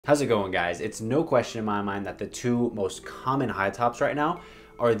How's it going, guys? It's no question in my mind that the two most common high tops right now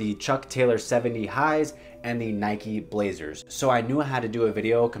are the Chuck Taylor 70 highs and the Nike Blazers. So I knew I had to do a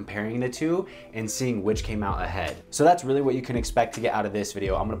video comparing the two and seeing which came out ahead. So that's really what you can expect to get out of this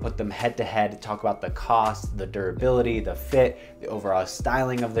video. I'm gonna put them head to head, talk about the cost, the durability, the fit, the overall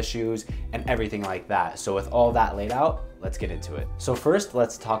styling of the shoes, and everything like that. So with all that laid out, let's get into it. So first,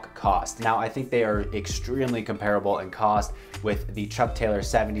 let's talk cost. Now, I think they are extremely comparable in cost, with the Chuck Taylor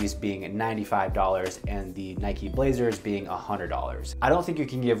 70s being $95 and the Nike Blazers being $100. I don't think you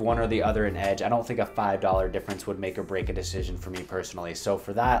can give one or the other an edge. I don't think a $5 difference would make or break a decision for me personally. So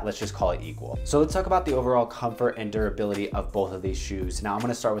for that, let's just call it equal. So let's talk about the overall comfort and durability of both of these shoes. Now, I'm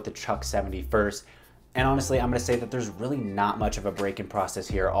gonna start with the Chuck 70 first. And honestly, I'm gonna say that there's really not much of a break-in process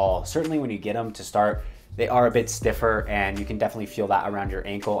here at all. Certainly when you get them to start, they are a bit stiffer and you can definitely feel that around your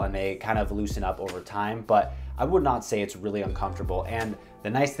ankle, and they kind of loosen up over time, but I would not say it's really uncomfortable. And the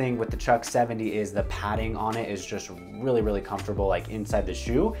nice thing with the Chuck 70 is the padding on it is just really, really comfortable, like inside the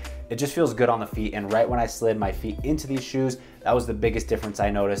shoe. It just feels good on the feet. And right when I slid my feet into these shoes, that was the biggest difference I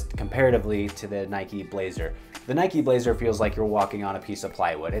noticed comparatively to the Nike Blazer. The Nike Blazer feels like you're walking on a piece of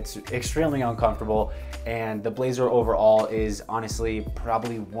plywood. It's extremely uncomfortable, and the Blazer overall is honestly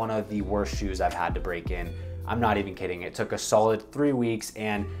probably one of the worst shoes I've had to break in. I'm not even kidding. It took a solid 3 weeks,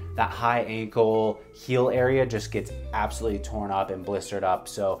 and that high ankle heel area just gets absolutely torn up and blistered up.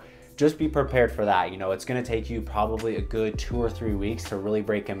 So just be prepared for that. You know, it's gonna take you probably a good 2 or 3 weeks to really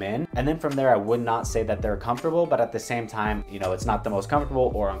break them in. And then from there, I would not say that they're comfortable, but at the same time, you know, it's not the most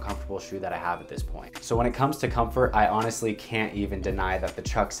comfortable or uncomfortable shoe that I have at this point. So when it comes to comfort, I honestly can't even deny that the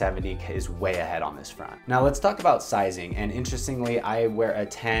Chuck 70 is way ahead on this front. Now let's talk about sizing. And interestingly, I wear a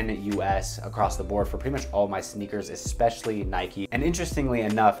 10 US across the board for pretty much all my sneakers, especially Nike. And interestingly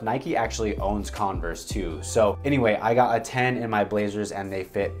enough, Nike actually owns Converse too. So anyway, I got a 10 in my Blazers and they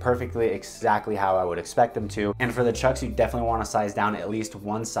fit perfectly, exactly how I would expect them to. And for the Chucks, you definitely want to size down at least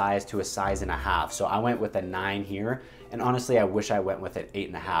one size to a size and a half. So I went with a 9 here, and honestly, I wish I went with an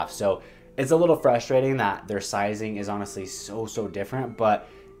 8.5. So it's a little frustrating that their sizing is honestly so different, but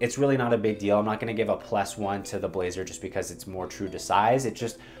it's really not a big deal. I'm not going to give a +1 to the Blazer just because it's more true to size. It's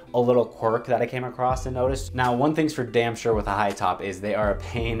just a little quirk that I came across and noticed. Now, one thing's for damn sure with a high top is they are a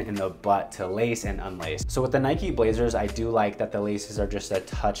pain in the butt to lace and unlace. So with the Nike Blazers, I do like that the laces are just a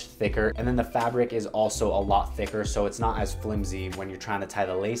touch thicker, and then the fabric is also a lot thicker, so it's not as flimsy when you're trying to tie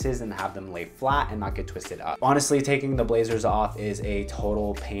the laces and have them lay flat and not get twisted up. Honestly, taking the Blazers off is a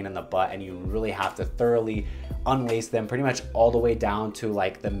total pain in the butt, and you really have to thoroughly unlace them pretty much all the way down to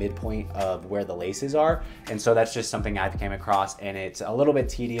like the midpoint of where the laces are. And so that's just something I've came across, and it's a little bit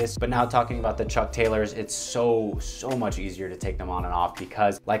tedious. But now talking about the Chuck Taylors, it's so much easier to take them on and off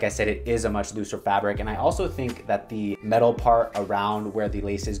because, like I said, it is a much looser fabric. And I also think that the metal part around where the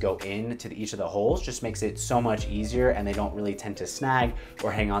laces go in to each of the holes just makes it so much easier, and they don't really tend to snag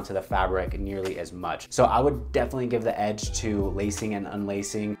or hang on to the fabric nearly as much. So I would definitely give the edge to lacing and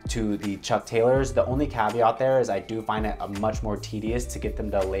unlacing to the Chuck Taylors. The only caveat there is I do find it much more tedious to get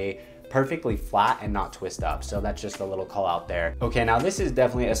them to lay perfectly flat and not twist up. So that's just a little call out there. Okay, now this is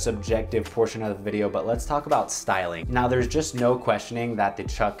definitely a subjective portion of the video, but let's talk about styling. Now there's just no questioning that the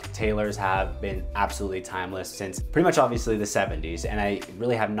Chuck Taylors have been absolutely timeless since pretty much obviously the 70s, and I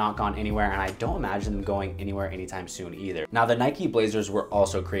really have not gone anywhere, and I don't imagine them going anywhere anytime soon either. Now the Nike Blazers were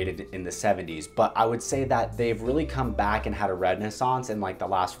also created in the 70s, but I would say that they've really come back and had a renaissance in like the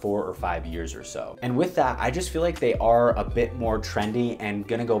last 4 or 5 years or so. And with that, I just feel like they are a bit more trendy and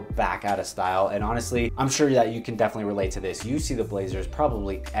gonna go back out of style. And honestly, I'm sure that you can definitely relate to this. You see the Blazers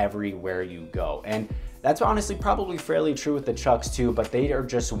probably everywhere you go, and that's honestly probably fairly true with the Chucks too, but they are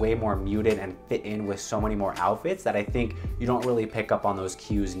just way more muted and fit in with so many more outfits that I think you don't really pick up on those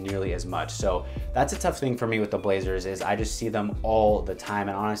cues nearly as much. So that's a tough thing for me with the Blazers, is I just see them all the time,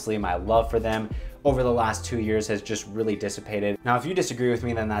 and honestly, my love for them over the last 2 years has just really dissipated. Now, if you disagree with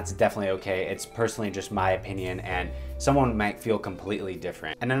me, then that's definitely okay. It's personally just my opinion, and someone might feel completely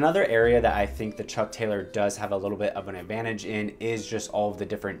different. And another area that I think the Chuck Taylor does have a little bit of an advantage in is just all of the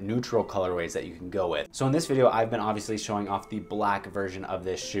different neutral colorways that you can go with. So in this video, I've been obviously showing off the black version of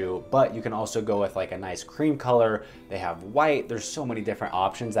this shoe, but you can also go with like a nice cream color. They have white. There's so many different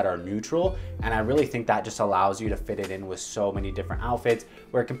options that are neutral, and I really think that just allows you to fit it in with so many different outfits,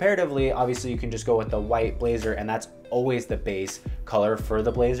 where comparatively, obviously you can just go with the white Blazer, and that's always the base color for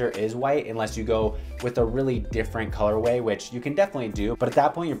the Blazer is white, unless you go with a really different colorway, which you can definitely do, but at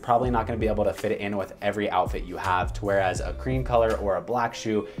that point you're probably not going to be able to fit it in with every outfit you have, to whereas a cream color or a black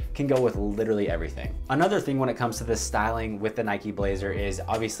shoe can go with literally everything. Another thing when it comes to the styling with the Nike Blazer is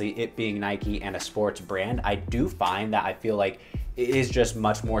obviously it being Nike and a sports brand. I do find that I feel like it is just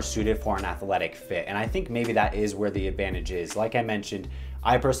much more suited for an athletic fit. And I think maybe that is where the advantage is. Like I mentioned,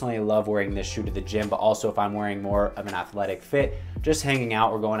 I personally love wearing this shoe to the gym, but also if I'm wearing more of an athletic fit, just hanging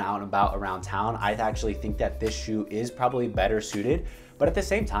out or going out and about around town, I actually think that this shoe is probably better suited. But at the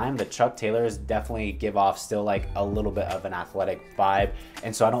same time, the Chuck Taylors definitely give off still like a little bit of an athletic vibe.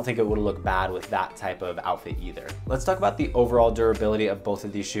 And so I don't think it would look bad with that type of outfit either. Let's talk about the overall durability of both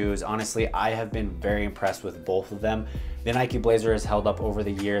of these shoes. Honestly, I have been very impressed with both of them. The Nike Blazer has held up over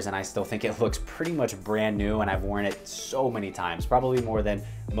the years and I still think it looks pretty much brand new, and I've worn it so many times, probably more than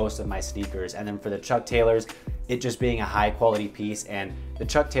most of my sneakers. And then for the Chuck Taylors, it just being a high quality piece, and the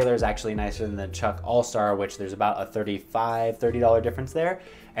Chuck Taylor is actually nicer than the Chuck All-Star, which there's about a $30 difference there.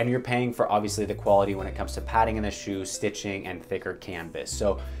 And you're paying for obviously the quality when it comes to padding in the shoe, stitching, and thicker canvas.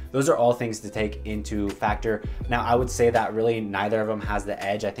 So those are all things to take into factor. Now, I would say that really neither of them has the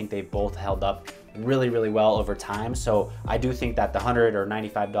edge. I think they both held up really, really well over time. So I do think that the $100 or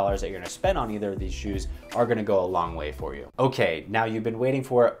 $95 that you're gonna spend on either of these shoes are gonna go a long way for you. Okay, now you've been waiting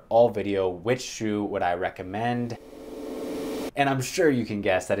for it all video. Which shoe would I recommend? And I'm sure you can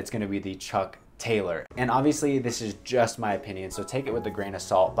guess that it's gonna be the Chuck Taylor. And obviously this is just my opinion, so take it with a grain of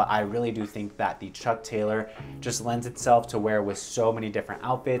salt, but I really do think that the Chuck Taylor just lends itself to wear with so many different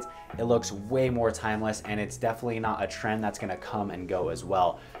outfits. It looks way more timeless, and it's definitely not a trend that's gonna come and go as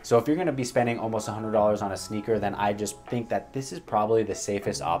well. So if you're gonna be spending almost $100 on a sneaker, then I just think that this is probably the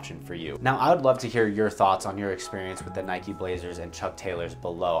safest option for you. Now, I would love to hear your thoughts on your experience with the Nike Blazers and Chuck Taylors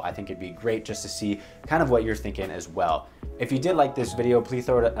below. I think it'd be great just to see kind of what you're thinking as well. If you did like this video, please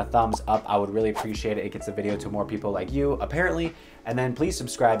throw it a thumbs up. I would really appreciate it. It gets the video to more people like you, apparently. And then please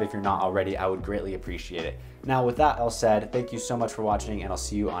subscribe if you're not already. I would greatly appreciate it. Now, with that all said, thank you so much for watching, and I'll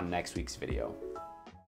see you on next week's video.